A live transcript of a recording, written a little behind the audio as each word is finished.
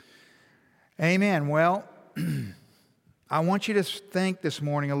Amen. Well, I want you to think this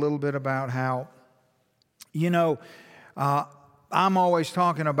morning a little bit about how, I'm always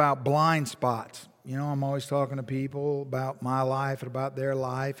talking about blind spots. I'm always talking to people about my life and about their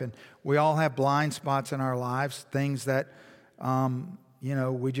life. And we all have blind spots in our lives, things that,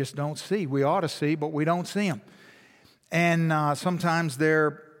 we just don't see. We ought to see, but we don't see them. And sometimes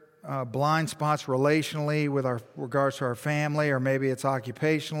they're blind spots relationally with regards to our family, or maybe it's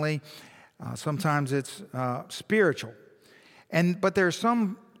occupationally. Sometimes it's spiritual. But there's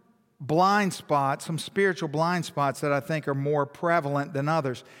some blind spots, some spiritual blind spots that I think are more prevalent than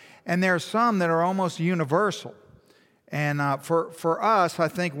others. And there are some that are almost universal. And for us, I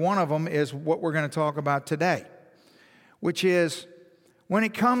think one of them is what we're going to talk about today, which is when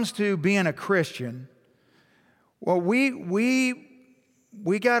it comes to being a Christian, well, we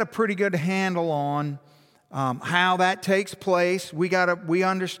got a pretty good handle on how that takes place. We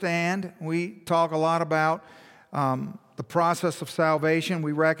understand. We talk a lot about the process of salvation.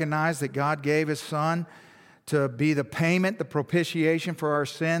 We recognize that God gave His Son to be the payment, the propitiation for our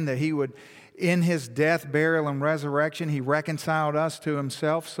sin, that He would, in His death, burial, and resurrection, He reconciled us to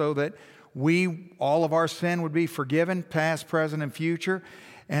Himself so that all of our sin would be forgiven, past, present, and future.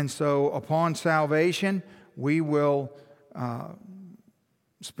 And so upon salvation, we will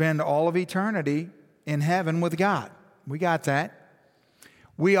spend all of eternity in heaven with God. We got that.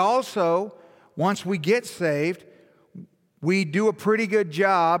 We also, once we get saved, we do a pretty good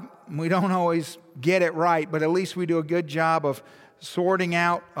job. We don't always get it right, but at least we do a good job of sorting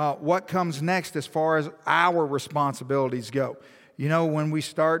out what comes next as far as our responsibilities go. When we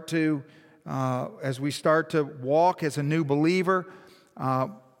start to, as we start to walk as a new believer,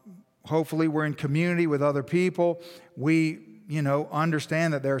 hopefully we're in community with other people. We,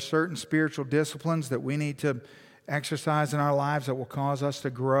 understand that there are certain spiritual disciplines that we need to exercise in our lives that will cause us to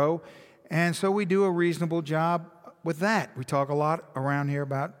grow. And so we do a reasonable job with that. We talk a lot around here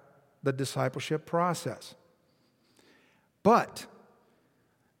about the discipleship process. But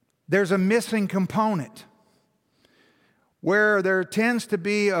there's a missing component where there tends to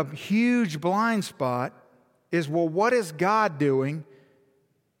be a huge blind spot is, well, what is God doing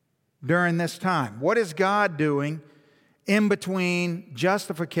during this time? What is God doing in between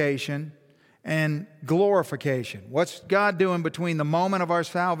justification and glorification? What's God doing between the moment of our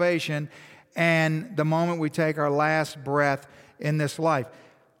salvation and the moment we take our last breath in this life?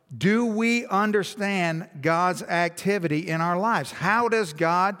 Do we understand God's activity in our lives? How does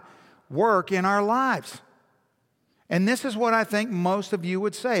God work in our lives? And this is what I think most of you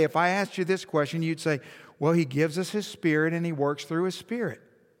would say. If I asked you this question, you'd say, well, He gives us His Spirit and He works through His Spirit.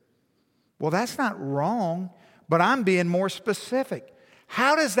 Well, that's not wrong, but I'm being more specific.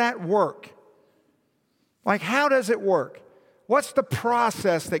 How does that work? Like, how does it work? What's the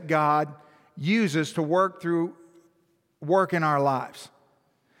process that God uses to work in our lives?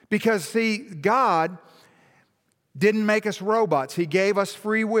 Because, see, God didn't make us robots. He gave us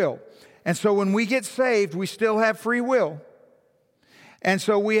free will. And so when we get saved, we still have free will. And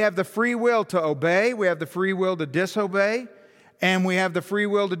so we have the free will to obey, we have the free will to disobey, and we have the free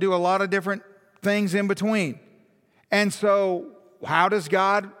will to do a lot of different things in between. And so how does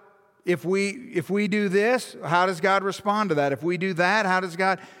God, if we do this, how does God respond to that? If we do that, how does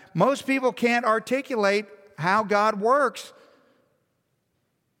God? Most people can't articulate how God works.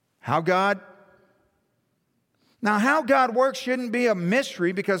 How God works shouldn't be a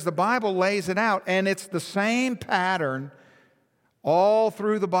mystery because the Bible lays it out, and it's the same pattern all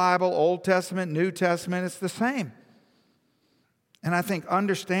through the Bible, Old Testament, New Testament, it's the same. And I think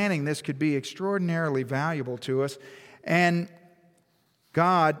understanding this could be extraordinarily valuable to us. And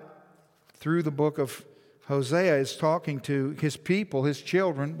God, through the book of Hosea, is talking to His people, His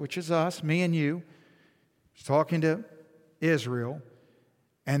children, which is us, me and you. He's talking to Israel.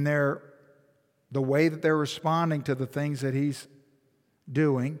 And the way that they're responding to the things that He's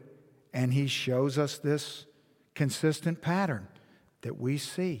doing, and He shows us this consistent pattern that we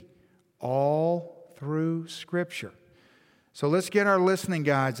see all through Scripture. So let's get our listening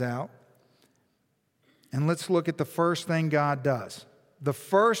guides out, and let's look at the first thing God does. The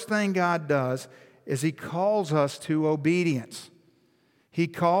first thing God does is He calls us to obedience. He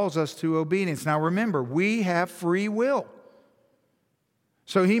calls us to obedience. Now remember, we have free will.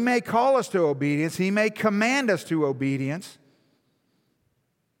 So He may call us to obedience. He may command us to obedience.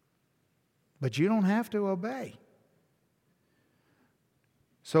 But you don't have to obey.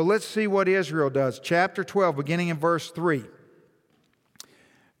 So let's see what Israel does. Chapter 12, beginning in verse 3.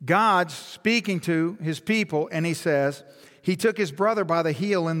 God's speaking to His people, and He says, He took His brother by the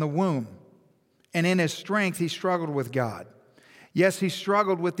heel in the womb, and in his strength He struggled with God. Yes, he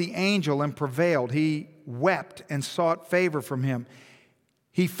struggled with the angel and prevailed. He wept and sought favor from him.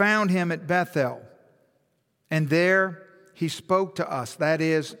 He found him at Bethel, and there he spoke to us. That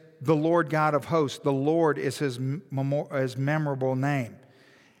is the Lord God of hosts. The Lord is his memorable name.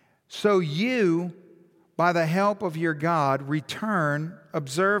 So you, by the help of your God, return,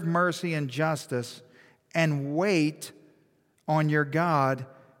 observe mercy and justice, and wait on your God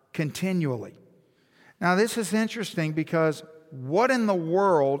continually. Now, this is interesting because what in the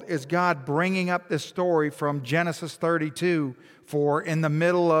world is God bringing up this story from Genesis 32 for in the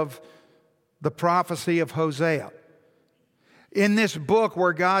middle of the prophecy of Hosea? In this book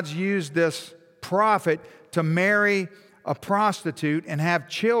where God's used this prophet to marry a prostitute and have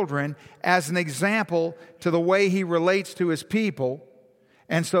children as an example to the way he relates to his people.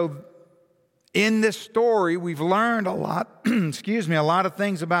 And so in this story, we've learned a lot, a lot of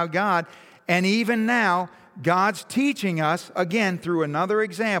things about God. And even now, God's teaching us, again, through another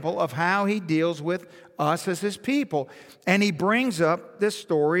example of how he deals with us as his people. And he brings up this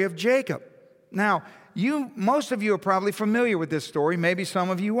story of Jacob. Now, most of you are probably familiar with this story. Maybe some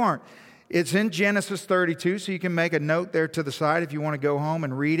of you aren't. It's in Genesis 32, so you can make a note there to the side if you want to go home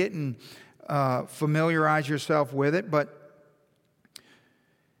and read it and familiarize yourself with it. But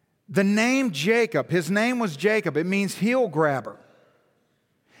the name Jacob, his name was Jacob. It means heel grabber.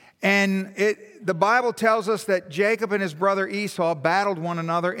 And the Bible tells us that Jacob and his brother Esau battled one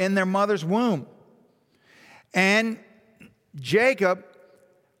another in their mother's womb. And Jacob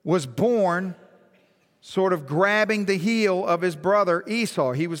was born sort of grabbing the heel of his brother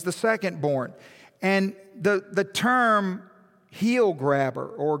Esau. He was the second born. And the term heel grabber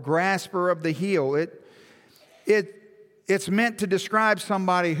or grasper of the heel, it's meant to describe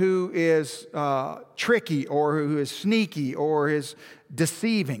somebody who is tricky or who is sneaky or is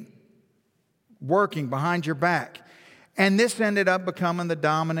deceiving, working behind your back. And this ended up becoming the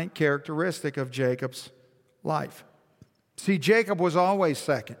dominant characteristic of Jacob's life. See, Jacob was always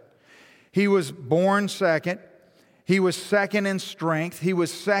second. He was born second. He was second in strength. He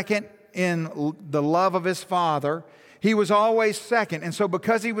was second in the love of his father. He was always second. And so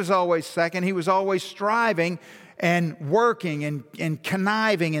because he was always second, he was always striving and working and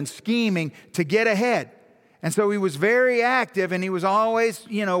conniving and scheming to get ahead. And so he was very active, and he was always,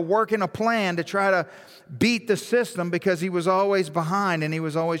 working a plan to try to beat the system because he was always behind and he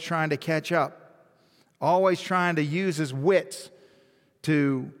was always trying to catch up, always trying to use his wits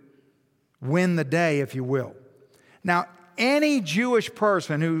to win the day, if you will. Now, any Jewish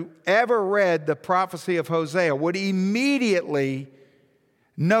person who ever read the prophecy of Hosea would immediately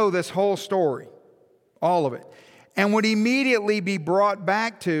know this whole story, all of it, and would immediately be brought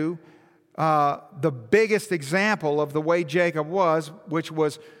back to the biggest example of the way Jacob was, which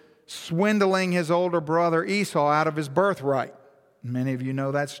was swindling his older brother Esau out of his birthright. Many of you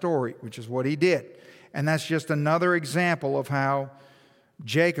know that story, which is what he did. And that's just another example of how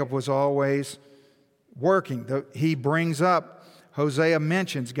Jacob was always working. He brings up, Hosea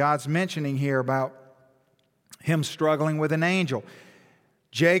mentions, God's mentioning here about him struggling with an angel.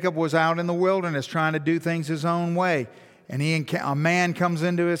 Jacob was out in the wilderness trying to do things his own way. And a man comes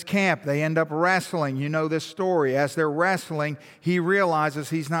into his camp. They end up wrestling. You know this story. As they're wrestling, he realizes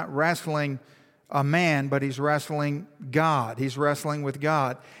he's not wrestling a man, but he's wrestling God. He's wrestling with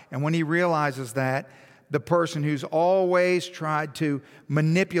God. And when he realizes that, the person who's always tried to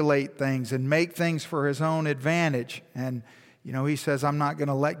manipulate things and make things for his own advantage, and he says, I'm not going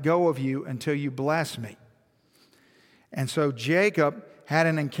to let go of you until you bless me. And so Jacob had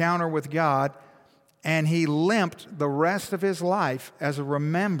an encounter with God, and he limped the rest of his life as a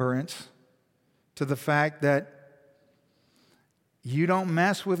remembrance to the fact that you don't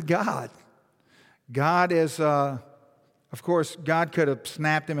mess with God. God is, of course, God could have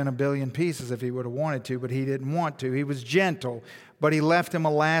snapped him in a billion pieces if he would have wanted to, but he didn't want to. He was gentle, but he left him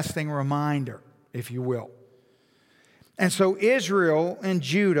a lasting reminder, if you will. And so Israel and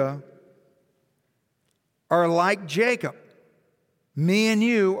Judah are like Jacob. Me and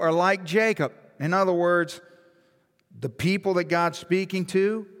you are like Jacob. In other words, the people that God's speaking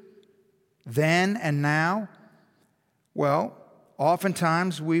to then and now, well,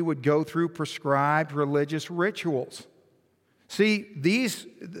 oftentimes we would go through prescribed religious rituals. See,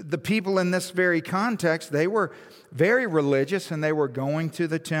 the people in this very context, they were very religious, and they were going to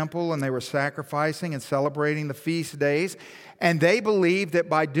the temple, and they were sacrificing and celebrating the feast days. And they believed that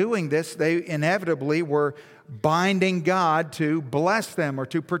by doing this, they inevitably were binding God to bless them or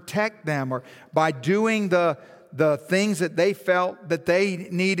to protect them, or by doing the things that they felt that they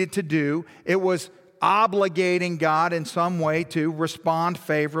needed to do, it was obligating God in some way to respond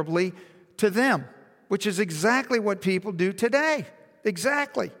favorably to them. which is exactly what people do today.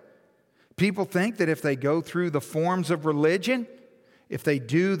 Exactly. People think that if they go through the forms of religion, if they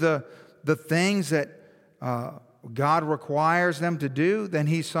do the things that God requires them to do, then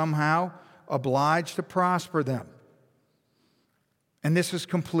He's somehow obliged to prosper them. And this is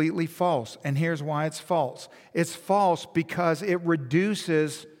completely false. And here's why it's false. It's false because it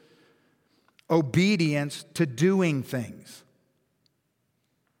reduces obedience to doing things.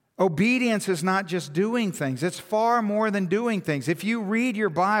 Obedience is not just doing things. It's far more than doing things. If you read your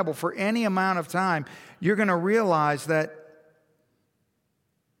Bible for any amount of time, you're going to realize that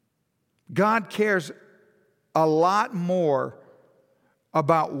God cares a lot more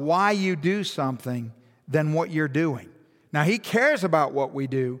about why you do something than what you're doing. Now, He cares about what we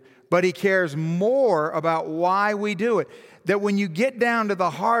do, but He cares more about why we do it. That when you get down to the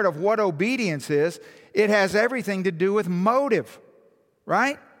heart of what obedience is, it has everything to do with motive,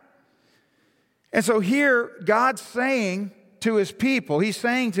 right? And so here, God's saying to His people, He's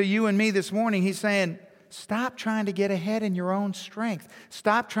saying to you and me this morning, He's saying, stop trying to get ahead in your own strength.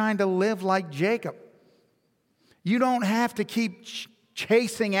 Stop trying to live like Jacob. You don't have to keep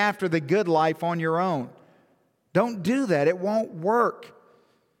chasing after the good life on your own. Don't do that. It won't work.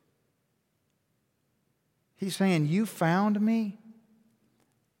 He's saying, you found me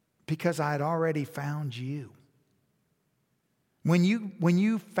because I had already found you. When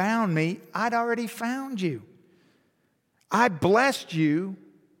you found me, I'd already found you. I blessed you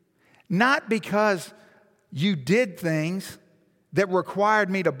not because you did things that required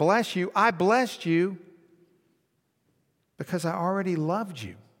me to bless you. I blessed you because I already loved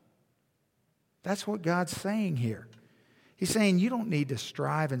you. That's what God's saying here. He's saying you don't need to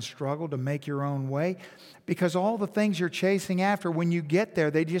strive and struggle to make your own way, because all the things you're chasing after, when you get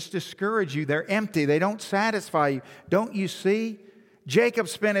there, they just discourage you. They're empty. They don't satisfy you. Don't you see? Jacob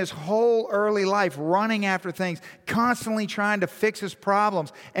spent his whole early life running after things, constantly trying to fix his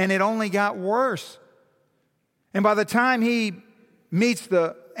problems, and it only got worse. And by the time he meets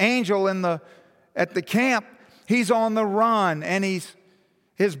the angel at the camp, he's on the run, and he's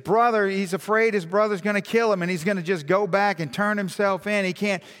afraid his brother's going to kill him, and he's going to just go back and turn himself in. He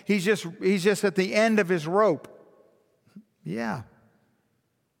can't. He's just at the end of his rope. Yeah.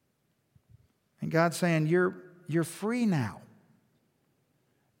 And God's saying, you're free now.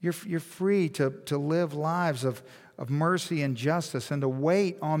 You're free to live lives of mercy and justice, and to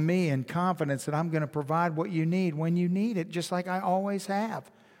wait on me in confidence that I'm going to provide what you need when you need it, just like I always have.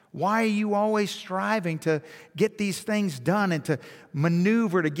 Why are you always striving to get these things done and to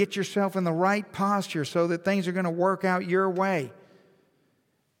maneuver to get yourself in the right posture so that things are going to work out your way?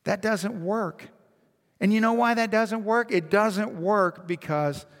 That doesn't work. And you know why that doesn't work? It doesn't work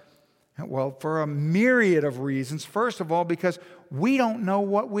because, well, for a myriad of reasons. First of all, because we don't know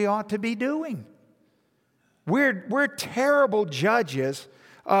what we ought to be doing. We're terrible judges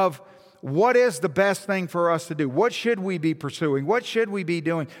of what is the best thing for us to do. What should we be pursuing? What should we be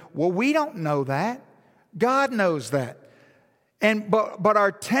doing? Well, we don't know that. God knows that. But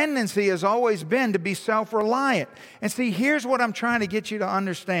our tendency has always been to be self-reliant. And see, here's what I'm trying to get you to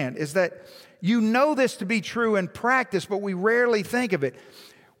understand, is that you know this to be true in practice, but we rarely think of it.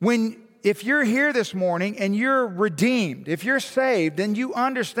 If you're here this morning and you're redeemed, if you're saved, then you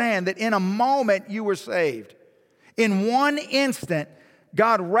understand that in a moment you were saved. In one instant,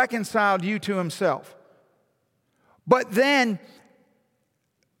 God reconciled you to Himself. But then,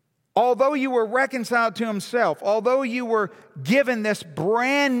 although you were reconciled to Himself, although you were given this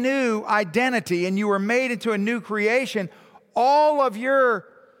brand new identity and you were made into a new creation, all of your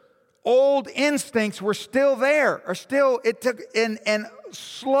old instincts were still there, and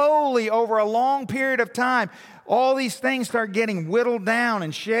slowly over a long period of time, all these things start getting whittled down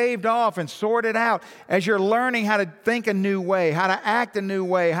and shaved off and sorted out as you're learning how to think a new way, how to act a new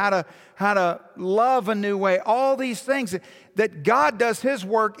way, how to love a new way. All these things that God does His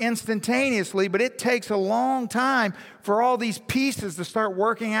work instantaneously, but it takes a long time for all these pieces to start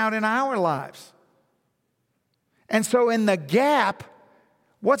working out in our lives. And so in the gap,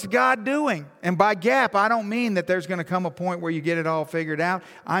 what's God doing? And by gap, I don't mean that there's going to come a point where you get it all figured out.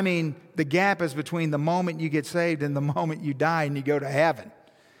 I mean, the gap is between the moment you get saved and the moment you die and you go to heaven.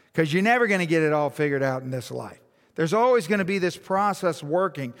 Because you're never going to get it all figured out in this life. There's always going to be this process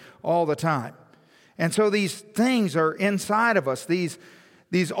working all the time. And so these things are inside of us, these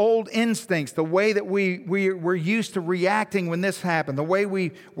old instincts, the way that we're used to reacting when this happened, the way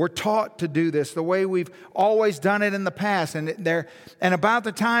we were taught to do this, the way we've always done it in the past. And about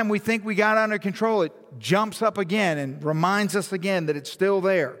the time we think we got under control, it jumps up again and reminds us again that it's still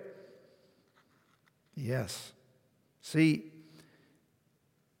there. Yes. See,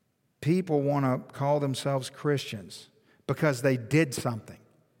 people want to call themselves Christians because they did something.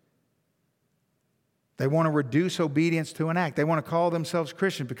 They want to reduce obedience to an act. They want to call themselves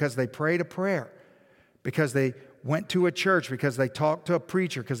Christian because they prayed a prayer, because they went to a church, because they talked to a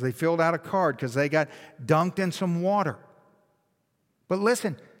preacher, because they filled out a card, because they got dunked in some water. But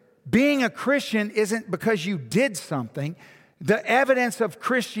listen, being a Christian isn't because you did something. The evidence of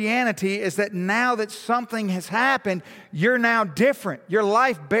Christianity is that now that something has happened, you're now different. Your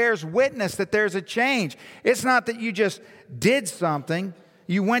life bears witness that there's a change. It's not that you just did something,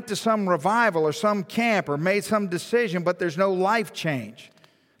 you went to some revival or some camp or made some decision, but there's no life change.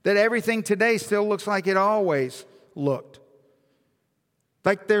 That everything today still looks like it always looked.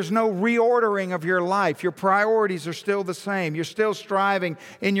 Like there's no reordering of your life. Your priorities are still the same. You're still striving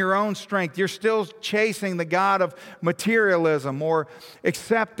in your own strength. You're still chasing the God of materialism or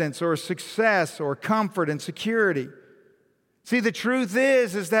acceptance or success or comfort and security. See, the truth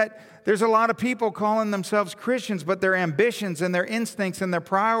is that there's a lot of people calling themselves Christians, but their ambitions and their instincts and their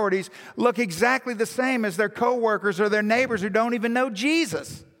priorities look exactly the same as their coworkers or their neighbors who don't even know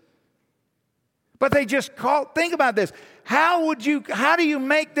Jesus. But they just think about this. How do you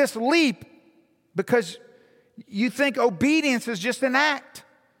make this leap? Because you think obedience is just an act.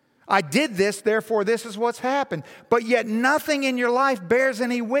 I did this, therefore this is what's happened. But yet nothing in your life bears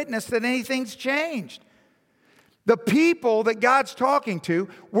any witness that anything's changed. The people that God's talking to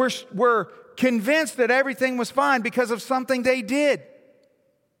were convinced that everything was fine because of something they did.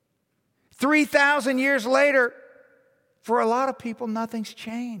 3,000 years later, for a lot of people, nothing's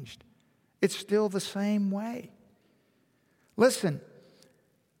changed. It's still the same way. Listen,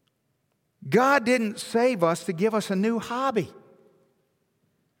 God didn't save us to give us a new hobby.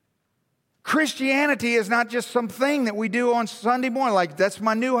 Christianity is not just something that we do on Sunday morning. Like, that's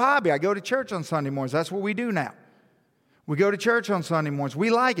my new hobby. I go to church on Sunday mornings. That's what we do now. We go to church on Sunday mornings.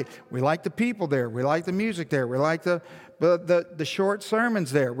 We like it. We like the people there. We like the music there. We like the short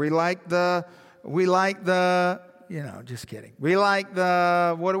sermons there. We like the just kidding. We like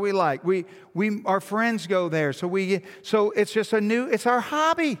what do we like? Our friends go there. So it's just it's our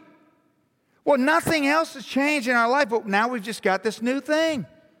hobby. Well, nothing else has changed in our life, but now we've just got this new thing.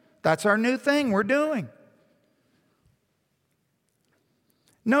 That's our new thing we're doing.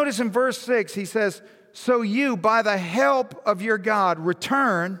 Notice in verse 6, he says, so you, by the help of your God,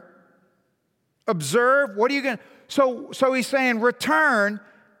 return, observe. What are you going to... So he's saying return,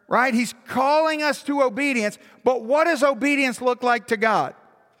 right? He's calling us to obedience. But what does obedience look like to God?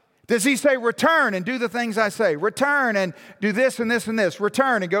 Does he say return and do the things I say? Return and do this and this and this.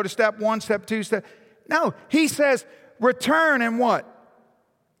 Return and go to step 1, step 2, step... No, he says return and what?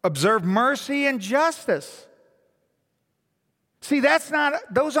 Observe mercy and justice. See,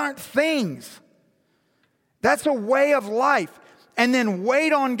 those aren't things. That's a way of life. And then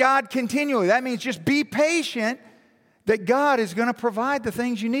wait on God continually. That means just be patient that God is going to provide the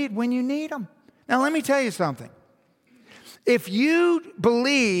things you need when you need them. Now, let me tell you something. If you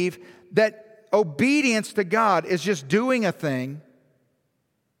believe that obedience to God is just doing a thing,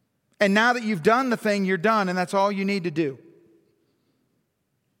 and now that you've done the thing, you're done, and that's all you need to do,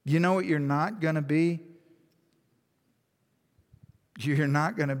 you know what you're not going to be? You're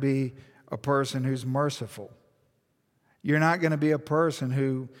not going to be a person who's merciful. You're not going to be a person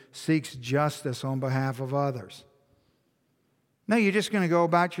who seeks justice on behalf of others. No, you're just going to go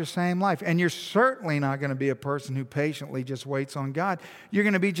about your same life. And you're certainly not going to be a person who patiently just waits on God. You're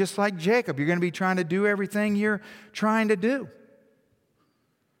going to be just like Jacob. You're going to be trying to do everything you're trying to do.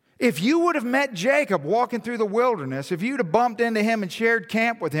 If you would have met Jacob walking through the wilderness, if you'd have bumped into him and shared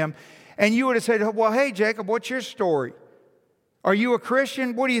camp with him, and you would have said, well, hey, Jacob, what's your story? Are you a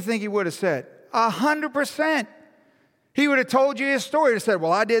Christian? What do you think he would have said? 100%. He would have told you his story. He would have said,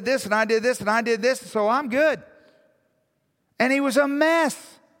 well, I did this, and I did this, and I did this, so I'm good. And he was a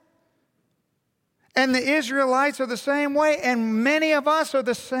mess. And the Israelites are the same way, and many of us are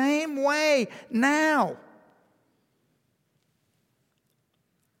the same way now.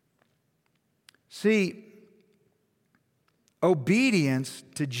 See, obedience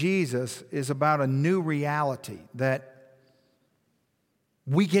to Jesus is about a new reality that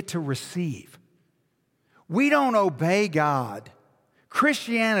we get to receive. We don't obey God.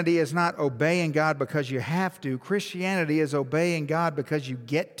 Christianity is not obeying God because you have to. Christianity is obeying God because you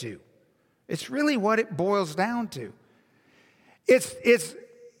get to. It's really what it boils down to. It's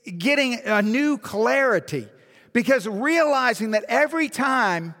getting a new clarity, because realizing that every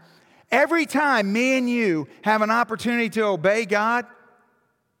time me and you have an opportunity to obey God,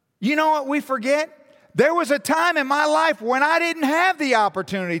 you know what we forget? There was a time in my life when I didn't have the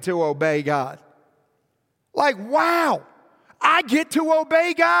opportunity to obey God. Like, wow, I get to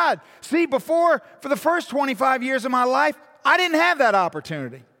obey God. See, before, for the first 25 years of my life, I didn't have that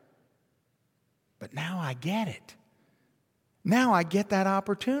opportunity. But now I get it. Now I get that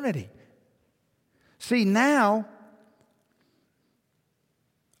opportunity. See, now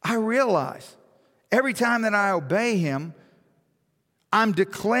I realize every time that I obey Him, I'm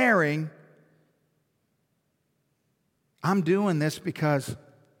declaring, I'm doing this because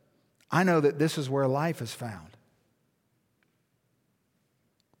I know that this is where life is found.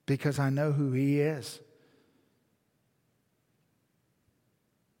 Because I know who He is.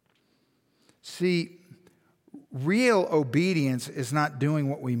 See, real obedience is not doing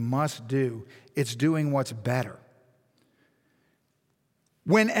what we must do. It's doing what's better.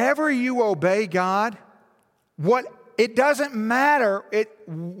 Whenever you obey God, it doesn't matter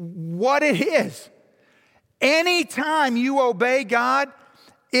what it is. Anytime you obey God,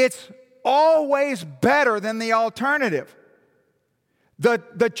 it's always better than the alternative.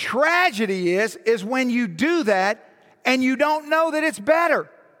 The tragedy is when you do that and you don't know that it's better.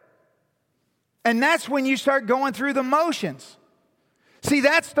 And that's when you start going through the motions. See,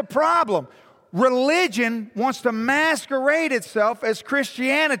 that's the problem. Religion wants to masquerade itself as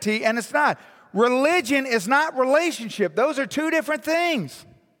Christianity, and it's not. Religion is not relationship. Those are two different things.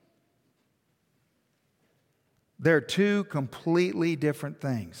 They're two completely different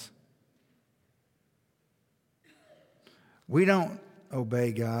things. We don't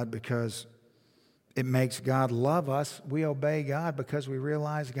obey God because it makes God love us. We obey God because we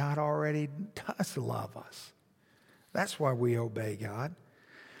realize God already does love us. That's why we obey God.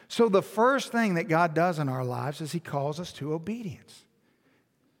 So the first thing that God does in our lives is He calls us to obedience.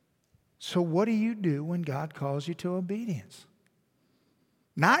 So what do you do when God calls you to obedience?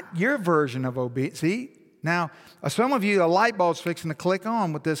 Not your version of obedience. See, now, some of you, the light bulb's fixing to click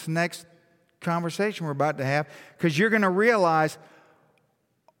on with this next conversation we're about to have, because you're going to realize,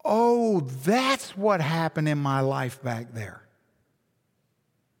 oh, that's what happened in my life back there.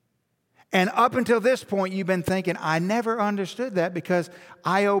 And up until this point, you've been thinking, I never understood that because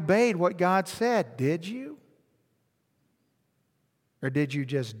I obeyed what God said. Did you? Or did you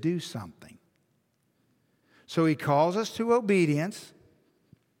just do something? So He calls us to obedience.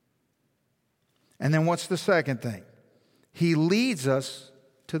 And then what's the second thing? He leads us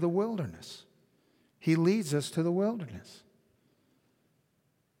to the wilderness. He leads us to the wilderness.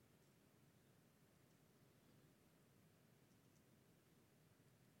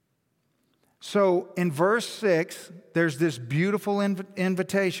 So in verse 6, there's this beautiful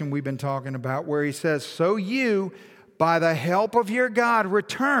invitation we've been talking about where He says, so you, by the help of your God,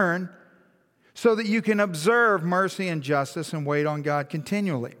 return so that you can observe mercy and justice and wait on God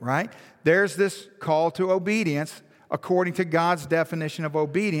continually, right? There's this call to obedience according to God's definition of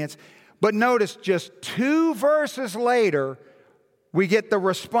obedience. But notice just 2 verses later, we get the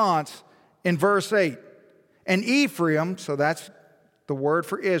response in verse 8. And Ephraim, so that's the word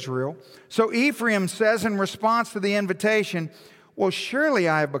for Israel. So Ephraim says in response to the invitation, well, surely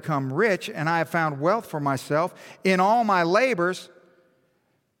I have become rich and I have found wealth for myself in all my labors.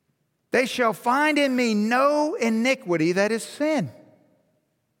 They shall find in me no iniquity that is sin.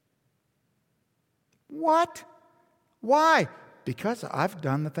 What? Why? Because I've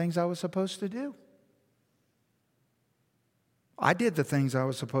done the things I was supposed to do. I did the things I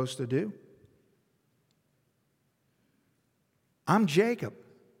was supposed to do. I'm Jacob.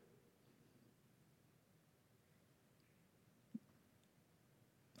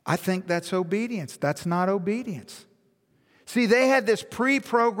 I think that's obedience. That's not obedience. See, they had this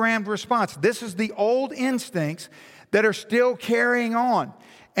pre-programmed response. This is the old instincts that are still carrying on.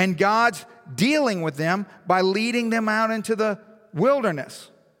 And God's dealing with them by leading them out into the wilderness.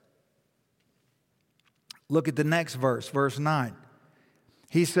 Look at the next verse, verse 9.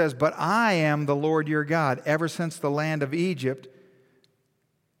 He says, but I am the Lord your God, ever since the land of Egypt.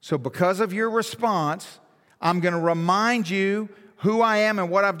 So because of your response, I'm going to remind you who I am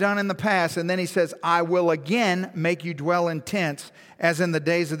and what I've done in the past. And then He says, I will again make you dwell in tents as in the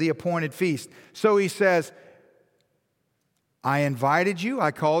days of the appointed feast. So He says, I invited you,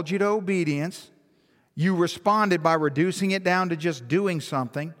 I called you to obedience. You responded by reducing it down to just doing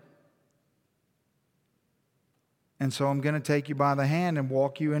something. And so I'm going to take you by the hand and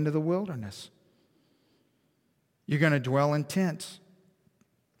walk you into the wilderness. You're going to dwell in tents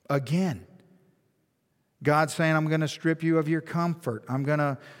again. God's saying, I'm going to strip you of your comfort. I'm going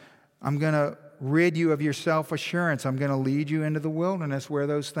to rid you of your self-assurance. I'm going to lead you into the wilderness where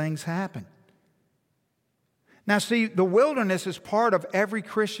those things happen. Now, see, the wilderness is part of every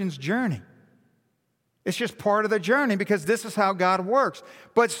Christian's journey. It's just part of the journey because this is how God works.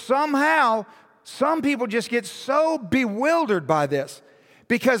 But somehow some people just get so bewildered by this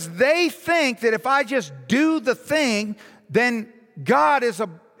because they think that if I just do the thing, then God is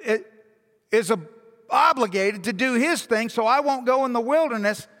obligated to do his thing, so I won't go in the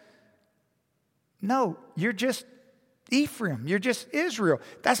wilderness. No, you're just Ephraim. You're just Israel.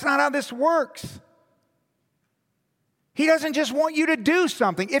 That's not how this works. He doesn't just want you to do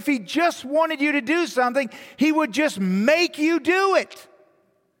something. If he just wanted you to do something, he would just make you do it.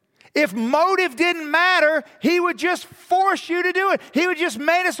 If motive didn't matter, he would just force you to do it. He would just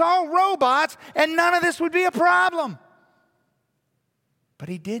make us all robots and none of this would be a problem. But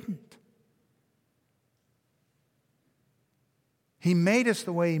he didn't. He made us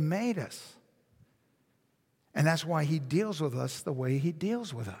the way he made us. And that's why he deals with us the way he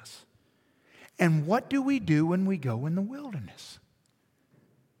deals with us. And what do we do when we go in the wilderness?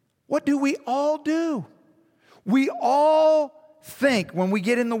 What do we all do? We all think when we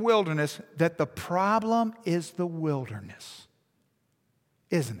get in the wilderness that the problem is the wilderness,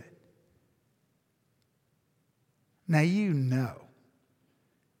 isn't it? Now you know,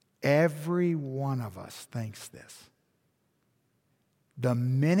 every one of us thinks this. The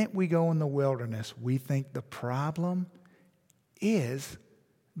minute we go in the wilderness, we think the problem is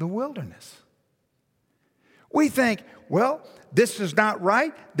the wilderness. We think, well, this is not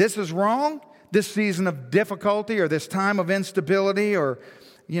right, this is wrong, this season of difficulty or this time of instability or,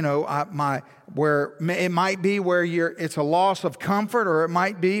 where it might be where it's a loss of comfort or it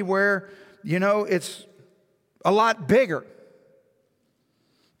might be where, it's a lot bigger.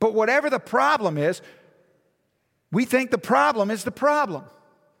 But whatever the problem is, we think the problem is the problem.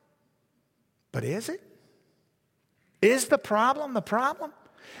 But is it? Is the problem the problem?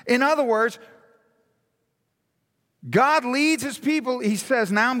 In other words, God leads his people. He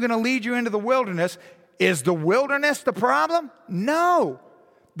says, now I'm going to lead you into the wilderness. Is the wilderness the problem? No.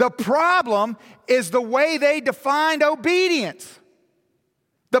 The problem is the way they defined obedience.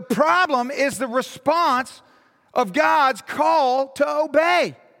 The problem is the response of God's call to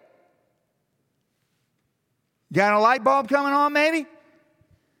obey. Got a light bulb coming on maybe?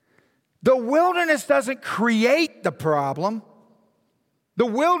 The wilderness doesn't create the problem. The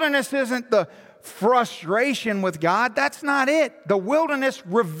wilderness isn't the frustration with God. That's not it. The wilderness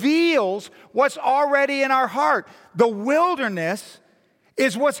reveals what's already in our heart. The wilderness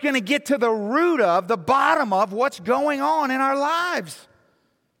is what's going to get to the root of, the bottom of what's going on in our lives.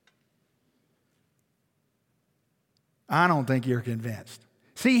 I don't think you're convinced.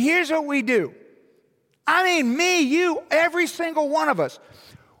 See, here's what we do. I mean, me, you, every single one of us.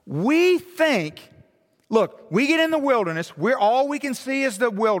 We think, look, we get in the wilderness. All we can see is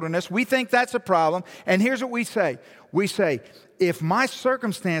the wilderness. We think that's a problem. And here's what we say. We say, if my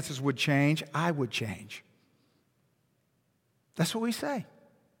circumstances would change, I would change. That's what we say.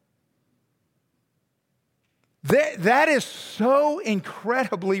 That is so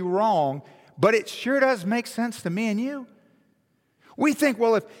incredibly wrong, but it sure does make sense to me and you. We think,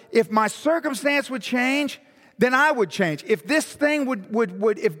 well, if my circumstance would change, then I would change. If this thing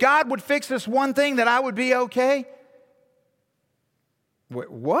if God would fix this one thing, that I would be okay.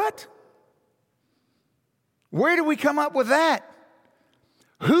 What? Where do we come up with that?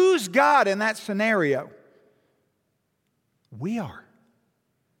 Who's God in that scenario? We are.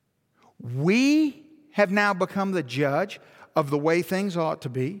 We have now become the judge of the way things ought to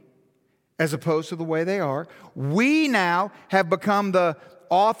be, as opposed to the way they are. We now have become the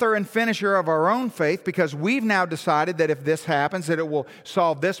author and finisher of our own faith because we've now decided that if this happens, that it will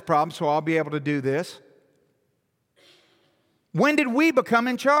solve this problem, so I'll be able to do this. When did we become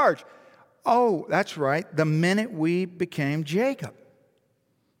in charge? Oh, that's right, the minute we became Jacob.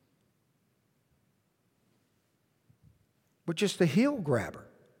 We're just a heel grabber.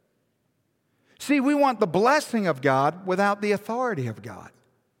 See, we want the blessing of God without the authority of God.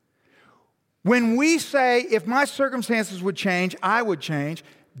 When we say, if my circumstances would change, I would change,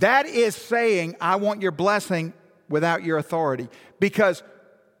 that is saying, I want your blessing without your authority. Because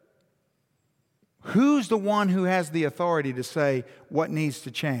who's the one who has the authority to say what needs to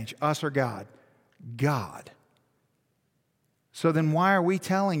change, us or God? God. So then why are we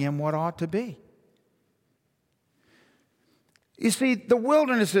telling him what ought to be? You see, the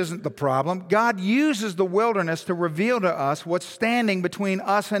wilderness isn't the problem. God uses the wilderness to reveal to us what's standing between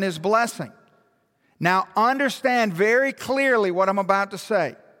us and his blessing. Now, understand very clearly what I'm about to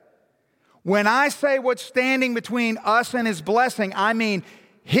say. When I say what's standing between us and his blessing, I mean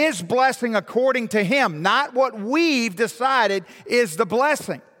his blessing according to him, not what we've decided is the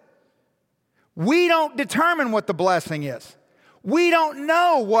blessing. We don't determine what the blessing is. We don't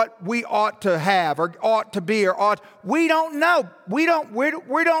know what we ought to have or ought to be or ought. We don't know. We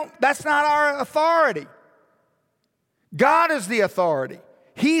don't, that's not our authority. God is the authority.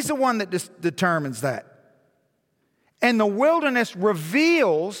 He's the one that determines that. And the wilderness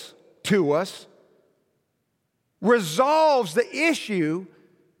reveals to us, resolves the issue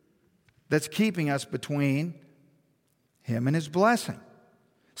that's keeping us between Him and His blessing.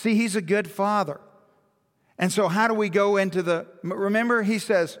 See, He's a good Father. And so how do we go into remember, He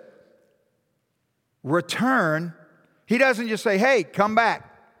says, return. He doesn't just say, hey, come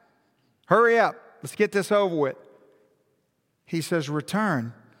back. Hurry up. Let's get this over with. He says,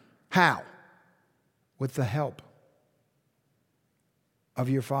 return. How? With the help of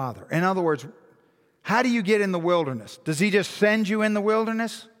your Father. In other words, how do you get in the wilderness? Does He just send you in the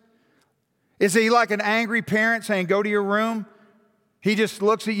wilderness? Is He like an angry parent saying, go to your room? He just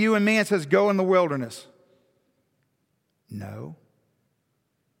looks at you and me and says, go in the wilderness. No.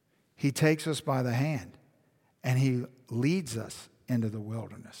 He takes us by the hand and He leads us into the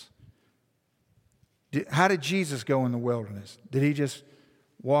wilderness. How did Jesus go in the wilderness? Did He just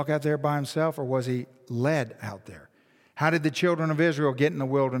walk out there by Himself, or was He led out there? How did the children of Israel get in the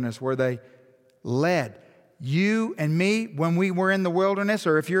wilderness? Were they led? You and me, when we were in the wilderness,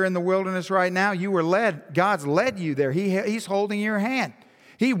 or if you're in the wilderness right now, you were led. God's led you there. He's holding your hand.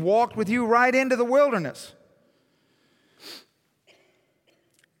 He walked with you right into the wilderness.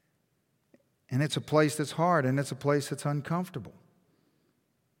 And it's a place that's hard, and it's a place that's uncomfortable.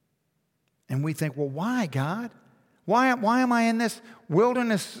 And we think, well, why, God? Why am I in this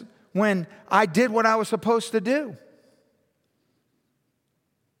wilderness when I did what I was supposed to do?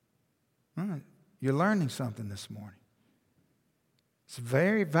 You're learning something this morning. It's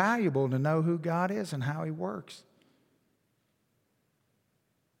very valuable to know who God is and how He works.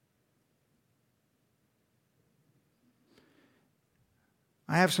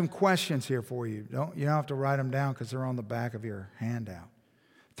 I have some questions here for you. You don't have to write them down because they're on the back of your handout.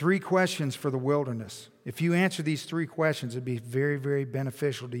 3 questions for the wilderness. If you answer these 3 questions, it'd be very, very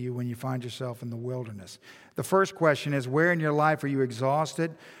beneficial to you when you find yourself in the wilderness. The first question is, where in your life are you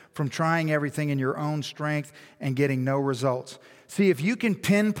exhausted from trying everything in your own strength and getting no results? See, if you can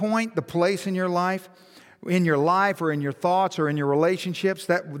pinpoint the place in your life or in your thoughts or in your relationships,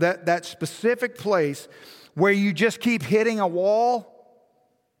 that specific place where you just keep hitting a wall,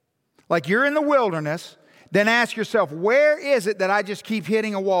 like you're in the wilderness, then ask yourself, where is it that I just keep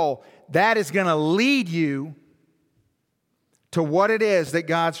hitting a wall? That is going to lead you to what it is that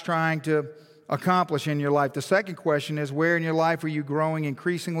God's trying to accomplish in your life. The second question is, where in your life are you growing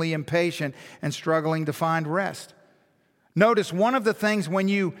increasingly impatient and struggling to find rest? Notice one of the things when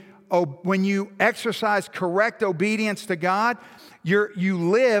you exercise correct obedience to God, you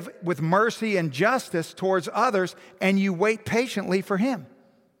live with mercy and justice towards others, and you wait patiently for Him.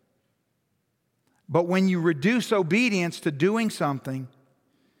 But when you reduce obedience to doing something,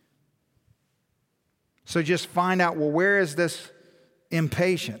 so just find out, well, where is this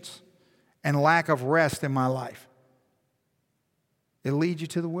impatience and lack of rest in my life? It'll lead you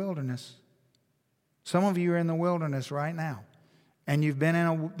to the wilderness. Some of you are in the wilderness right now, and you've been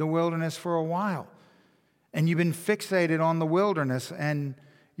in the wilderness for a while, and you've been fixated on the wilderness, and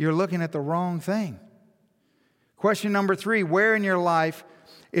you're looking at the wrong thing. Question number 3, where in your life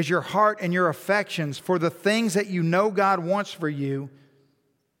is your heart and your affections for the things that you know God wants for you?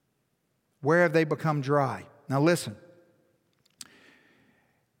 Where have they become dry? Now listen.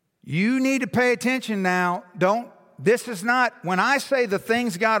 You need to pay attention now. This is not, when I say the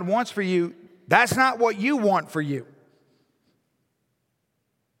things God wants for you, that's not what you want for you.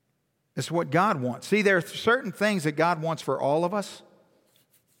 It's what God wants. See, there are certain things that God wants for all of us.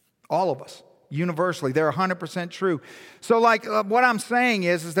 All of us. Universally. They're 100% true. So what I'm saying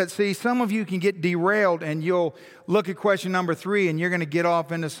is that, see, some of you can get derailed and you'll look at question number 3 and you're going to get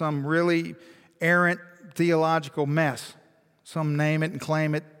off into some really errant theological mess. Some name it and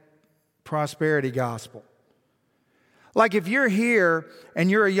claim it prosperity gospel. Like if you're here and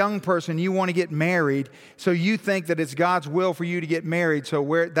you're a young person, you want to get married, so you think that it's God's will for you to get married,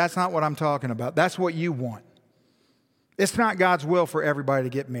 that's not what I'm talking about. That's what you want. It's not God's will for everybody to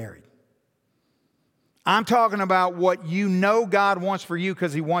get married. I'm talking about what you know God wants for you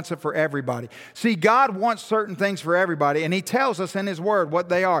because He wants it for everybody. See, God wants certain things for everybody, and He tells us in His Word what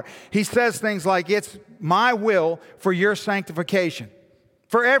they are. He says things like, it's my will for your sanctification.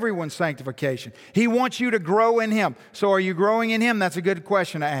 for everyone's sanctification. He wants you to grow in Him. So are you growing in Him? That's a good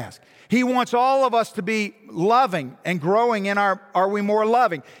question to ask. He wants all of us to be loving and growing in are we more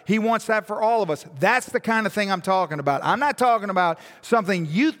loving? He wants that for all of us. That's the kind of thing I'm talking about. I'm not talking about something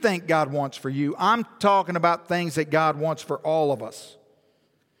you think God wants for you. I'm talking about things that God wants for all of us.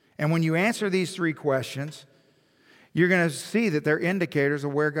 And when you answer these three questions, you're going to see that they're indicators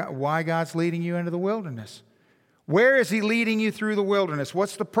of why God's leading you into the wilderness. Where is He leading you through the wilderness?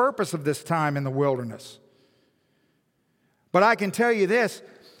 What's the purpose of this time in the wilderness? But I can tell you this.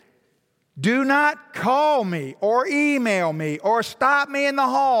 Do not call me or email me or stop me in the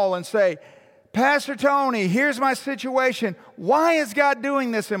hall and say, Pastor Tony, here's my situation. Why is God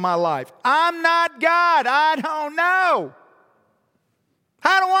doing this in my life? I'm not God. I don't know.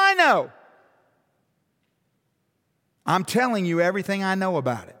 How do I know? I'm telling you everything I know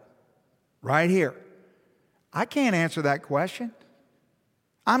about it right here. I can't answer that question.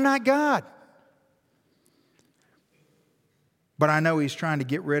 I'm not God. But I know He's trying to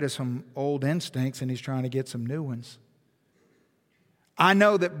get rid of some old instincts and He's trying to get some new ones. I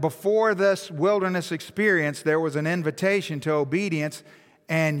know that before this wilderness experience, there was an invitation to obedience,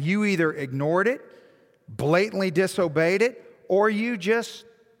 and you either ignored it, blatantly disobeyed it, or you just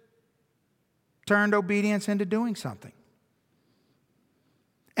turned obedience into doing something.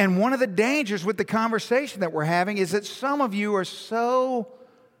 And one of the dangers with the conversation that we're having is that some of you are so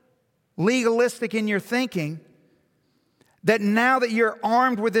legalistic in your thinking that now that you're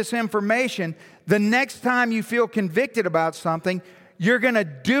armed with this information, the next time you feel convicted about something, you're going to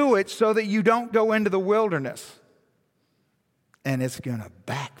do it so that you don't go into the wilderness. And it's going to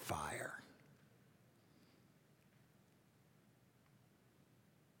backfire.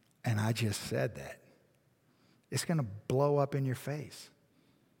 And I just said that. It's going to blow up in your face.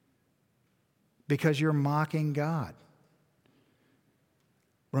 Because you're mocking God.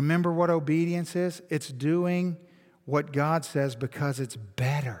 Remember what obedience is? It's doing what God says because it's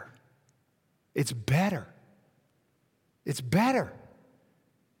better. It's better. It's better.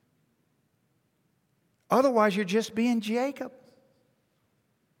 Otherwise, you're just being Jacob.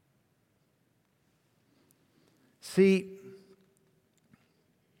 See,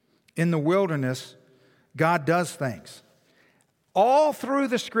 in the wilderness, God does things. All through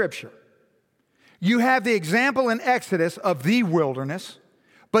the Scripture, you have the example in Exodus of the wilderness.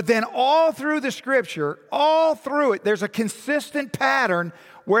 But then all through the Scripture, all through it, there's a consistent pattern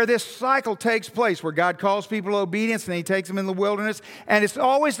where this cycle takes place, where God calls people to obedience and He takes them in the wilderness. And it's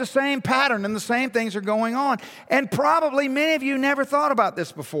always the same pattern and the same things are going on. And probably many of you never thought about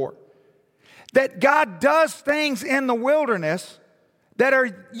this before. That God does things in the wilderness that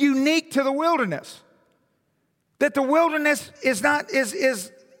are unique to the wilderness. That the wilderness is that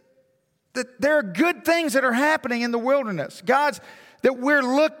there are good things that are happening in the wilderness.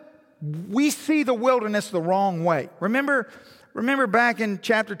 We see the wilderness the wrong way. Remember back in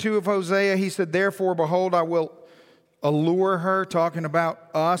chapter 2 of Hosea, he said, therefore, behold, I will allure her, talking about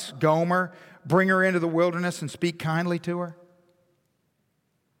us, Gomer, bring her into the wilderness and speak kindly to her.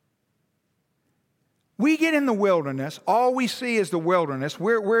 We get in the wilderness, all we see is the wilderness.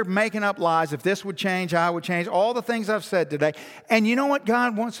 We're making up lies. If this would change, I would change. All the things I've said today. And you know what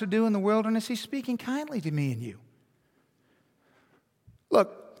God wants to do in the wilderness? He's speaking kindly to me and you.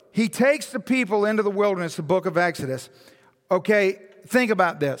 Look, He takes the people into the wilderness, the book of Exodus. Okay, think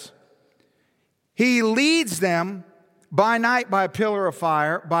about this. He leads them by night by a pillar of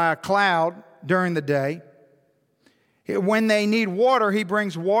fire, by a cloud during the day. When they need water, He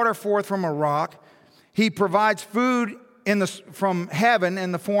brings water forth from a rock. He provides food from heaven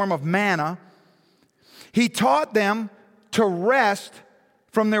in the form of manna. He taught them to rest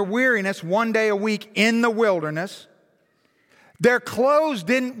from their weariness one day a week in the wilderness. Their clothes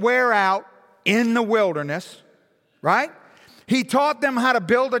didn't wear out in the wilderness, right? He taught them how to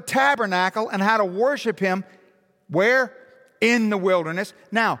build a tabernacle and how to worship Him. Where? In the wilderness.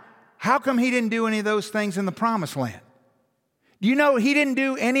 Now, how come He didn't do any of those things in the Promised Land? Do you know He didn't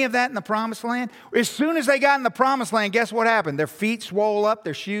do any of that in the Promised Land? As soon as they got in the Promised Land, guess what happened? Their feet swole up,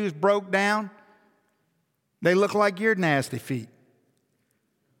 their shoes broke down. They look like your nasty feet.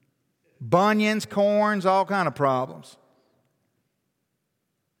 Bunions, corns, all kind of problems.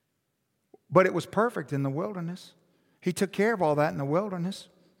 But it was perfect in the wilderness. He took care of all that in the wilderness.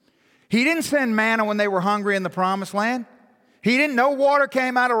 He didn't send manna when they were hungry in the Promised Land. He didn't know water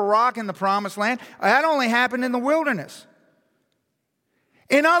came out of a rock in the Promised Land. That only happened in the wilderness.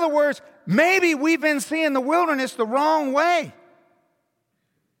 In other words, maybe we've been seeing the wilderness the wrong way.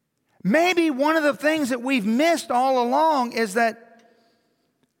 Maybe one of the things that we've missed all along is that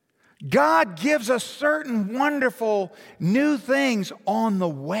God gives us certain wonderful new things on the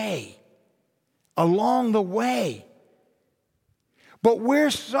way, along the way. But we're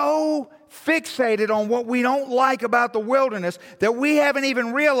so fixated on what we don't like about the wilderness that we haven't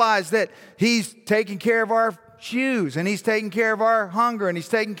even realized that He's taking care of our shoes, and He's taking care of our hunger, and He's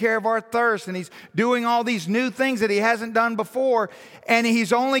taking care of our thirst, and He's doing all these new things that He hasn't done before, and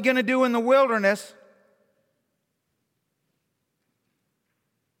He's only going to do in the wilderness.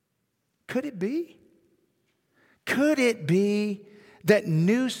 Could it be? Could it be that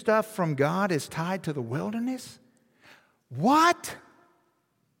new stuff from God is tied to the wilderness? What?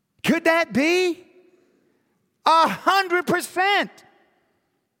 Could that be? 100%.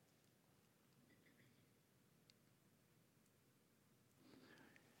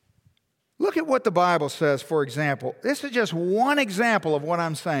 Look at what the Bible says, for example. This is just one example of what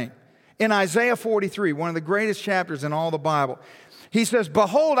I'm saying. In Isaiah 43, one of the greatest chapters in all the Bible, He says,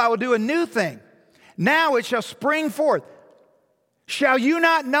 "Behold, I will do a new thing. Now it shall spring forth. Shall you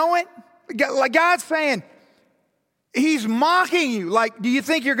not know it?" Like God's saying, He's mocking you. Like, do you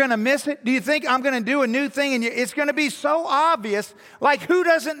think you're going to miss it? Do you think I'm going to do a new thing and it's going to be so obvious? Like, who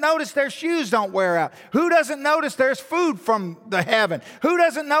doesn't notice their shoes don't wear out? Who doesn't notice there's food from the heaven? Who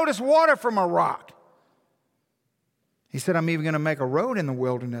doesn't notice water from a rock? He said, "I'm even going to make a road in the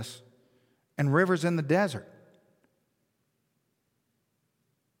wilderness and rivers in the desert."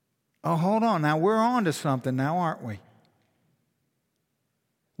 Oh, hold on. Now, we're on to something now, aren't we?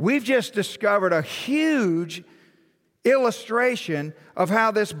 We've just discovered a huge illustration of how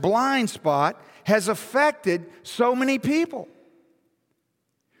this blind spot has affected so many people.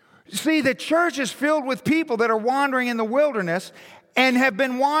 See, the church is filled with people that are wandering in the wilderness and have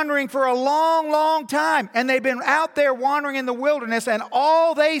been wandering for a long, long time. And they've been out there wandering in the wilderness, and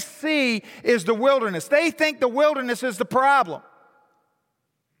all they see is the wilderness. They think the wilderness is the problem.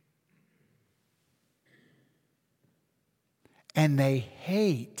 And they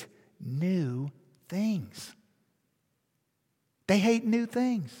hate new things. They hate new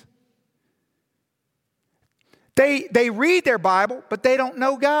things. They read their Bible, but they don't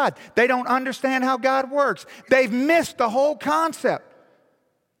know God. They don't understand how God works. They've missed the whole concept.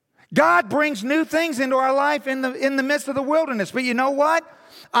 God brings new things into our life in the midst of the wilderness. But you know what?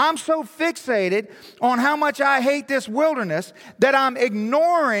 I'm so fixated on how much I hate this wilderness that I'm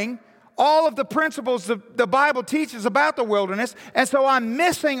ignoring all of the principles the Bible teaches about the wilderness. And so I'm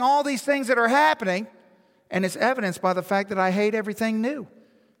missing all these things that are happening. And it's evidenced by the fact that I hate everything new.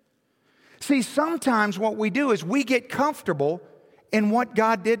 See, sometimes what we do is we get comfortable in what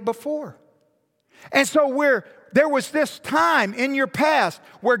God did before. And so there was this time in your past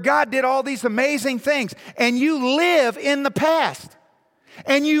where God did all these amazing things, and you live in the past.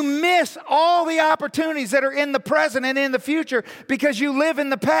 And you miss all the opportunities that are in the present and in the future because you live in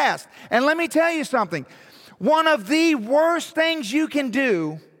the past. And let me tell you something. One of the worst things you can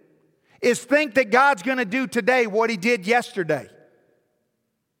do is think that God's going to do today what He did yesterday.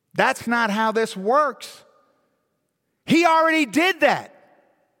 That's not how this works. He already did that.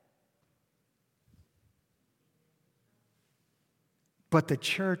 But the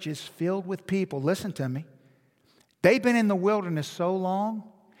church is filled with people, listen to me, they've been in the wilderness so long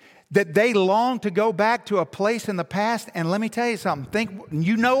that they long to go back to a place in the past. And let me tell you something,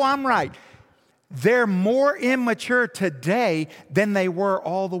 you know I'm right. They're more immature today than they were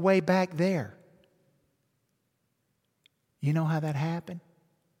all the way back there. You know how that happened?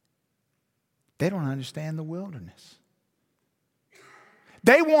 They don't understand the wilderness.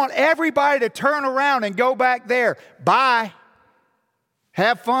 They want everybody to turn around and go back there. Bye.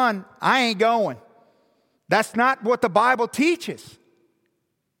 Have fun. I ain't going. That's not what the Bible teaches.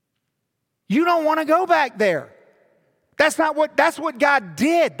 You don't want to go back there. That's what God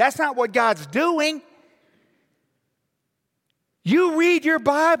did. That's not what God's doing. You read your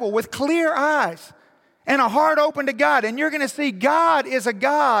Bible with clear eyes and a heart open to God, and you're going to see God is a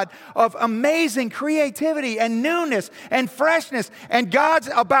God of amazing creativity and newness and freshness. And God's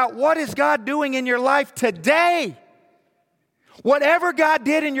about what is God doing in your life today. Whatever God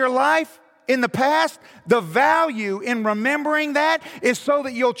did in your life in the past, the value in remembering that is so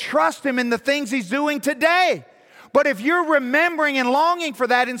that you'll trust Him in the things He's doing today. But if you're remembering and longing for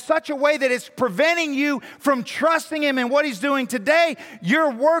that in such a way that it's preventing you from trusting Him in what He's doing today,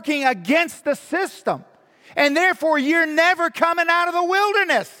 you're working against the system. And therefore, you're never coming out of the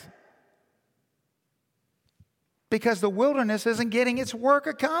wilderness. Because the wilderness isn't getting its work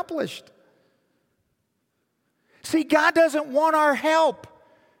accomplished. See, God doesn't want our help.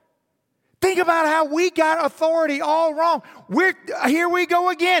 Think about how we got authority all wrong. Here we go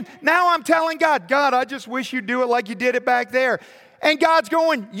again. Now I'm telling God, I just wish you'd do it like you did it back there. And God's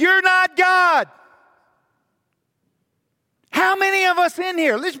going, you're not God. How many of us in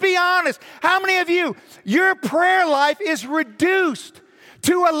here, let's be honest, how many of you, your prayer life is reduced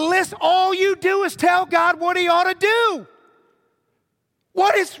to a list, all you do is tell God what He ought to do?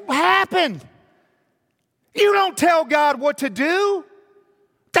 What has happened? You don't tell God what to do.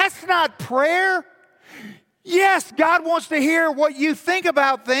 That's not prayer. Yes, God wants to hear what you think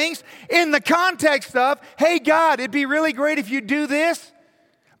about things in the context of, hey, God, it'd be really great if you do this.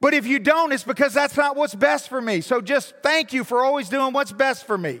 But if you don't, it's because that's not what's best for me. So just thank you for always doing what's best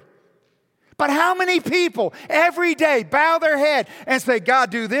for me. But how many people every day bow their head and say, God,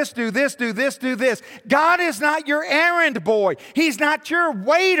 do this, do this, do this, do this. God is not your errand boy. He's not your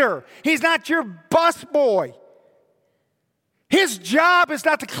waiter. He's not your bus boy. His job is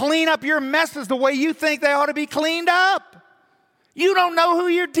not to clean up your messes the way you think they ought to be cleaned up. You don't know who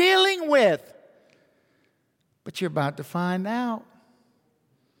you're dealing with. But you're about to find out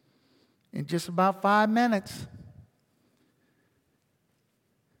in just about 5 minutes.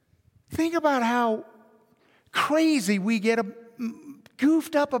 Think about how crazy we get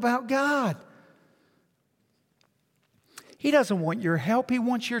goofed up about God. He doesn't want your help. He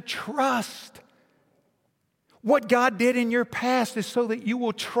wants your trust. What God did in your past is so that you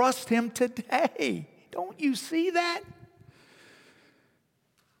will trust Him today. Don't you see that?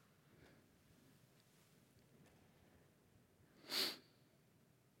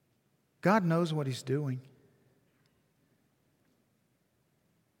 God knows what He's doing.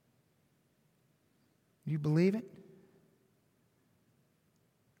 Do you believe it?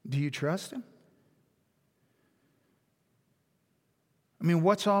 Do you trust Him? I mean,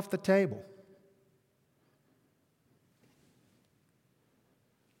 what's off the table?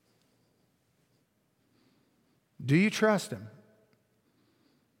 Do you trust Him?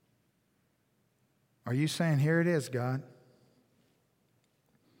 Are you saying, here it is, God?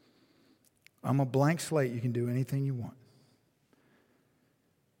 I'm a blank slate. You can do anything you want.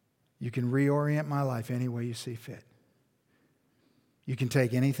 You can reorient my life any way you see fit. You can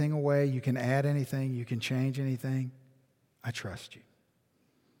take anything away. You can add anything. You can change anything. I trust you.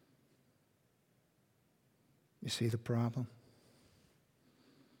 You see the problem?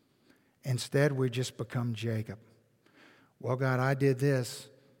 Instead, we just become Jacob. Well, God, I did this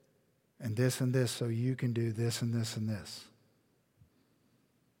and this, so you can do this and this and this.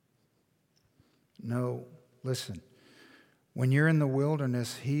 No, listen. When you're in the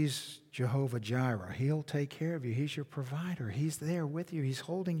wilderness, He's Jehovah Jireh. He'll take care of you. He's your provider. He's there with you. He's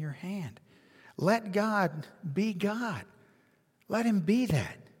holding your hand. Let God be God. Let Him be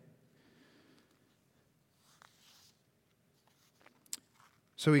that.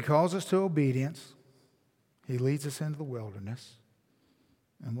 So He calls us to obedience. He leads us into the wilderness.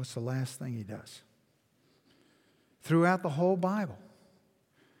 And what's the last thing He does? Throughout the whole Bible.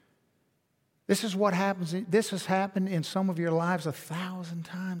 This is what happens. This has happened in some of your lives 1,000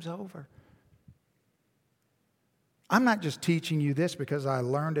 times over. I'm not just teaching you this because I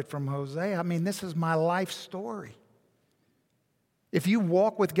learned it from Hosea. I mean, this is my life story. If you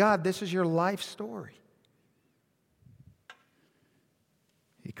walk with God, this is your life story.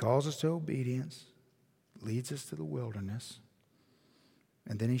 He calls us to obedience, leads us to the wilderness,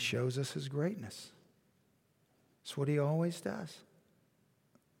 and then He shows us His greatness. That's what He always does.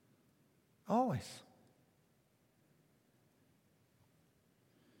 Always.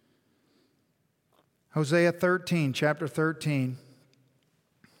 Hosea 13, chapter 13.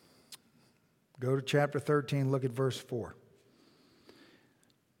 Go to chapter 13, look at verse 4.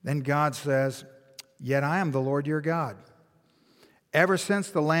 Then God says, "Yet I am the Lord your God. Ever since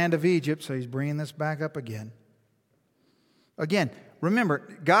the land of Egypt," so He's bringing this back up again. Again, remember,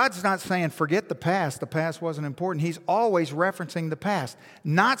 God's not saying forget the past wasn't important. He's always referencing the past.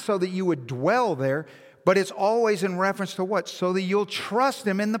 Not so that you would dwell there, but it's always in reference to what? So that you'll trust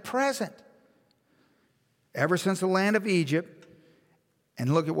Him in the present. Ever since the land of Egypt,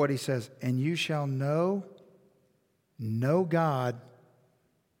 and look at what He says, "And you shall know no God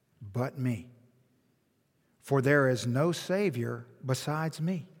but me. For there is no Savior besides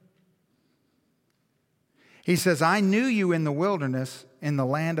me." He says, "I knew you in the wilderness, in the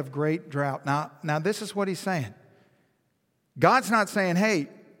land of great drought." Now this is what He's saying. God's not saying, hey,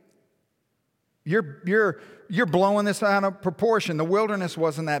 you're blowing this out of proportion. The wilderness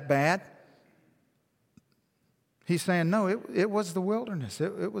wasn't that bad. He's saying, no, it was the wilderness.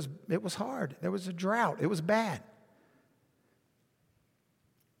 It was hard. There was a drought. It was bad.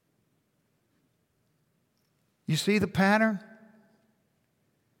 You see the pattern?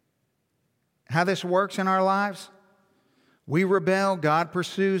 How this works in our lives? We rebel, God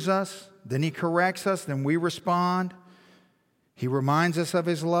pursues us, then He corrects us, then we respond. He reminds us of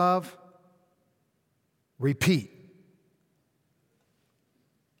His love. Repeat.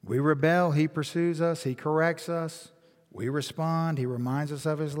 We rebel, He pursues us, He corrects us. We respond, He reminds us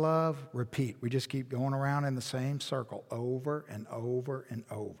of His love. Repeat. We just keep going around in the same circle over and over and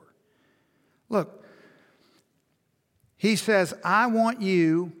over. Look, He says, I want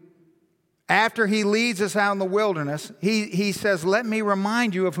you, after He leads us out in the wilderness, He says, let me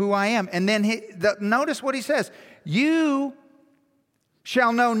remind you of who I am. And then notice what He says. You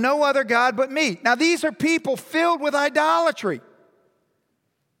shall know no other God but me. Now these are people filled with idolatry.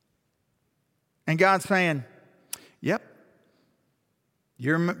 And God's saying, yep,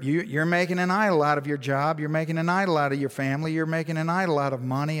 you're making an idol out of your job. You're making an idol out of your family. You're making an idol out of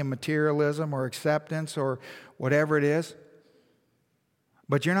money and materialism or acceptance or whatever it is.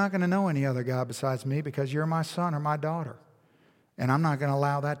 But you're not going to know any other God besides me because you're my son or my daughter. And I'm not going to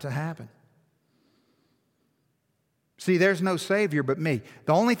allow that to happen. See, there's no Savior but me.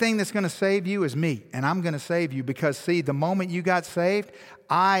 The only thing that's going to save you is me. And I'm going to save you because, see, the moment you got saved,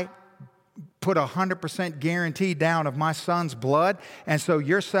 I put 100% guarantee down of my son's blood, and so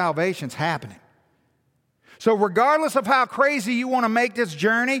your salvation's happening. So regardless of how crazy you want to make this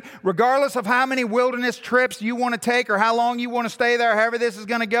journey, regardless of how many wilderness trips you want to take or how long you want to stay there, however this is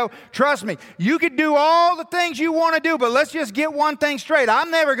going to go, trust me, you could do all the things you want to do, but let's just get one thing straight.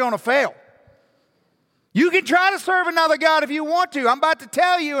 I'm never going to fail. You can try to serve another God if you want to. I'm about to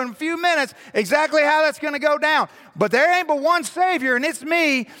tell you in a few minutes exactly how that's going to go down. But there ain't but one Savior, and it's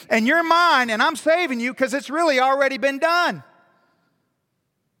me, and you're mine, and I'm saving you because it's really already been done.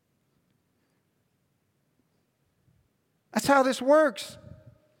 That's how this works.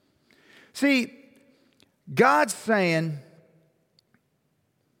 See, God's saying,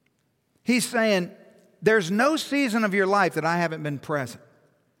 He's saying, there's no season of your life that I haven't been present.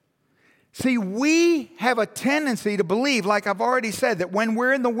 See, we have a tendency to believe, like I've already said, that when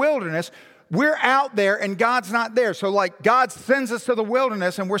we're in the wilderness, we're out there and God's not there. So like God sends us to the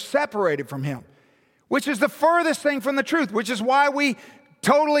wilderness and we're separated from Him, which is the furthest thing from the truth, which is why we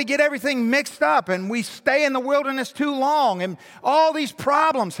totally get everything mixed up and we stay in the wilderness too long and all these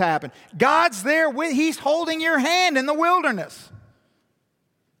problems happen. God's there, He's holding your hand in the wilderness.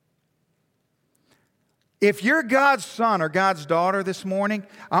 If you're God's son or God's daughter this morning,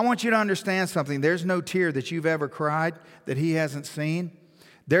 I want you to understand something. There's no tear that you've ever cried that He hasn't seen.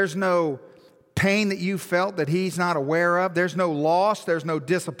 There's no pain that you felt that He's not aware of. There's no loss. There's no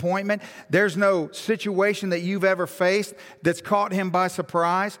disappointment. There's no situation that you've ever faced that's caught Him by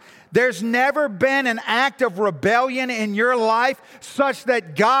surprise. There's never been an act of rebellion in your life such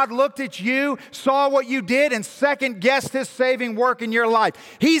that God looked at you, saw what you did, and second-guessed His saving work in your life.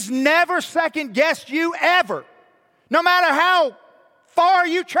 He's never second-guessed you ever, no matter how far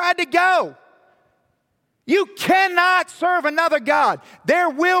you tried to go. You cannot serve another God. There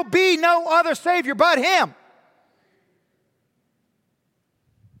will be no other Savior but Him.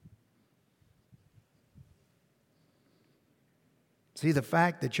 See, the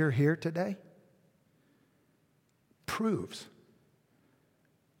fact that you're here today proves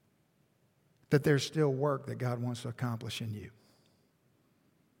that there's still work that God wants to accomplish in you.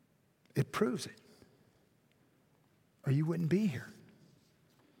 It proves it. Or you wouldn't be here.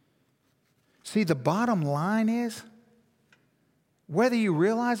 See, the bottom line is, whether you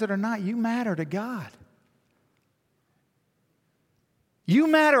realize it or not, you matter to God. You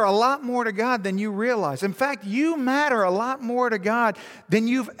matter a lot more to God than you realize. In fact, you matter a lot more to God than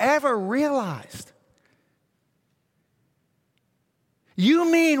you've ever realized. You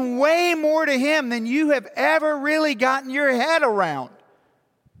mean way more to Him than you have ever really gotten your head around.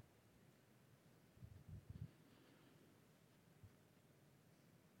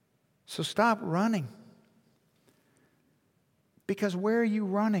 So stop running. Because where are you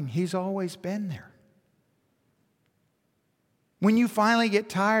running? He's always been there. When you finally get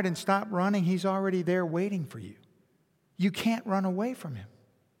tired and stop running, He's already there waiting for you. You can't run away from Him.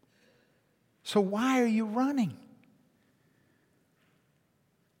 So why are you running?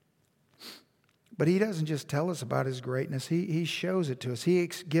 But He doesn't just tell us about His greatness. He shows it to us. He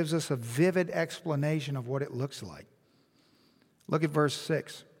gives us a vivid explanation of what it looks like. Look at verse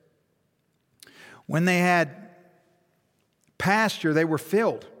 6. When they had pasture, they were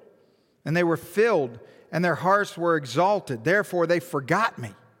filled. And they were filled, and their hearts were exalted. Therefore, they forgot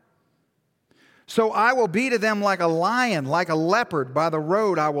me. So I will be to them like a lion, like a leopard. By the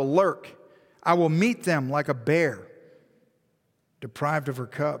road I will lurk. I will meet them like a bear, deprived of her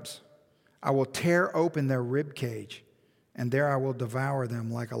cubs. I will tear open their rib cage, and there I will devour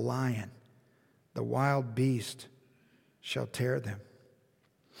them like a lion. The wild beast shall tear them.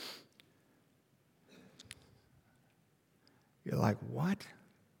 You're like, what?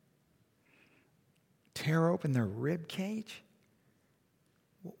 Tear open their rib cage?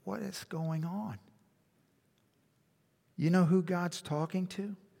 What is going on? You know who God's talking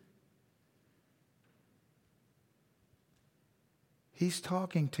to? He's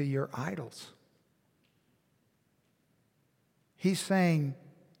talking to your idols. He's saying,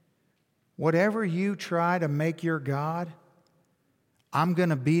 whatever you try to make your God, I'm going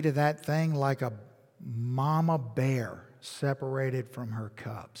to be to that thing like a mama bear separated from her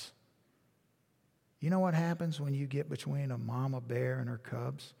cubs. You know what happens when you get between a mama bear and her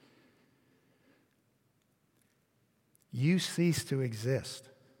cubs? You cease to exist.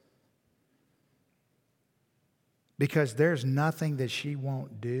 Because there's nothing that she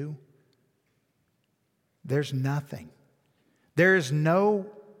won't do. There's nothing. There is no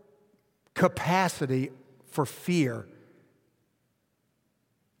capacity for fear.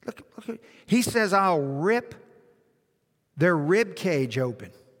 Look, he says, I'll rip their rib cage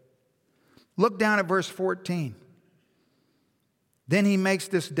open. Look down at verse 14. Then he makes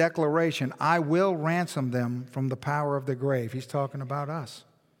this declaration, I will ransom them from the power of the grave. He's talking about us.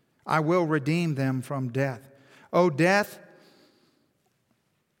 I will redeem them from death. O death,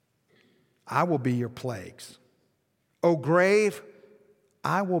 I will be your plagues. O grave,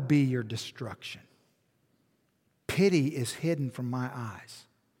 I will be your destruction. Pity is hidden from my eyes.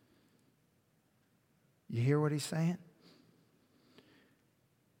 You hear what he's saying?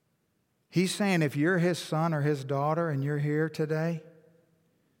 He's saying if you're his son or his daughter and you're here today,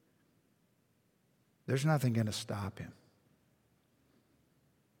 there's nothing going to stop him.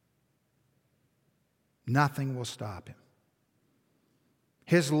 Nothing will stop him.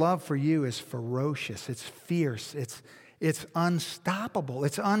 His love for you is ferocious. It's fierce. It's unstoppable.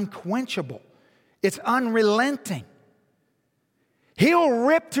 It's unquenchable. It's unrelenting. He'll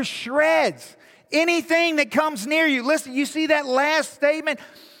rip to shreds anything that comes near you. Listen, you see that last statement?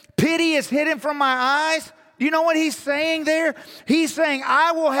 Pity is hidden from my eyes. You know what he's saying there? He's saying,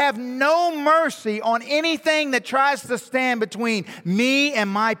 I will have no mercy on anything that tries to stand between me and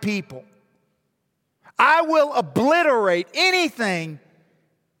my people. I will obliterate anything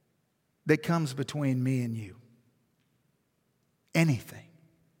that comes between me and you. Anything.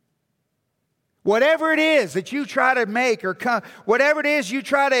 Whatever it is that you try to make or whatever it is you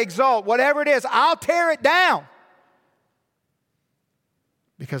try to exalt, whatever it is, I'll tear it down.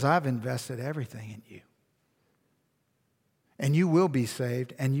 Because I've invested everything in you. And you will be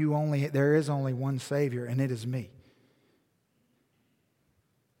saved, and there is only one Savior, and it is me.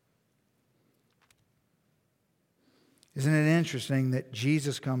 Isn't it interesting that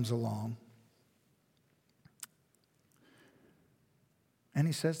Jesus comes along and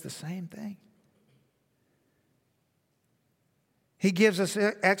he says the same thing? He gives us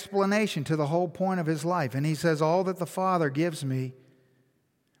an explanation to the whole point of his life. And he says, all that the Father gives me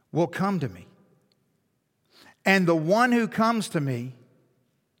will come to me. And the one who comes to me,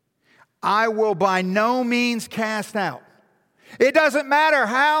 I will by no means cast out. It doesn't matter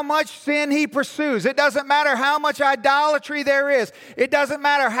how much sin he pursues. It doesn't matter how much idolatry there is. It doesn't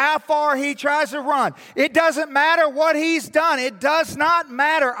matter how far he tries to run. It doesn't matter what he's done. It does not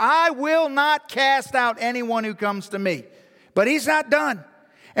matter. I will not cast out anyone who comes to me. But he's not done.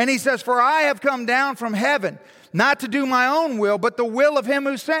 And he says, for I have come down from heaven, not to do my own will, but the will of him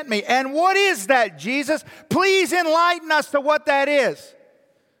who sent me. And what is that, Jesus? Please enlighten us to what that is.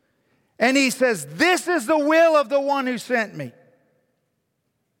 And he says, this is the will of the one who sent me,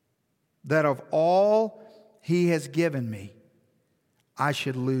 that of all he has given me, I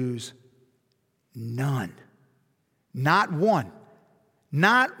should lose none. Not one.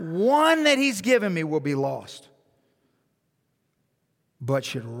 Not one that he's given me will be lost, but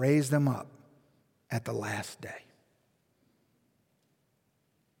should raise them up at the last day.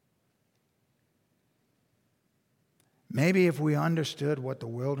 Maybe if we understood what the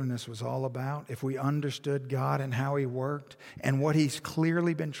wilderness was all about, if we understood God and how he worked and what he's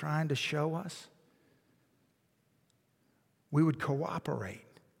clearly been trying to show us, we would cooperate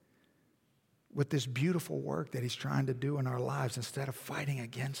with this beautiful work that he's trying to do in our lives instead of fighting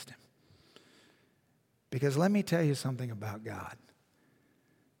against him. Because let me tell you something about God.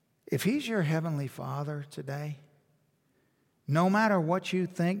 If he's your heavenly Father today, no matter what you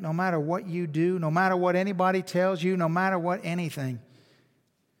think, no matter what you do, no matter what anybody tells you, no matter what anything,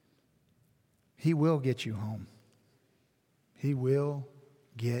 he will get you home. He will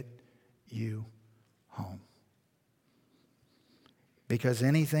get you home. Because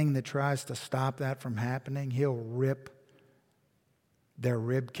anything that tries to stop that from happening, he'll rip their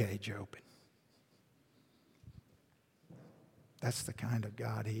rib cage open. That's the kind of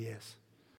God he is.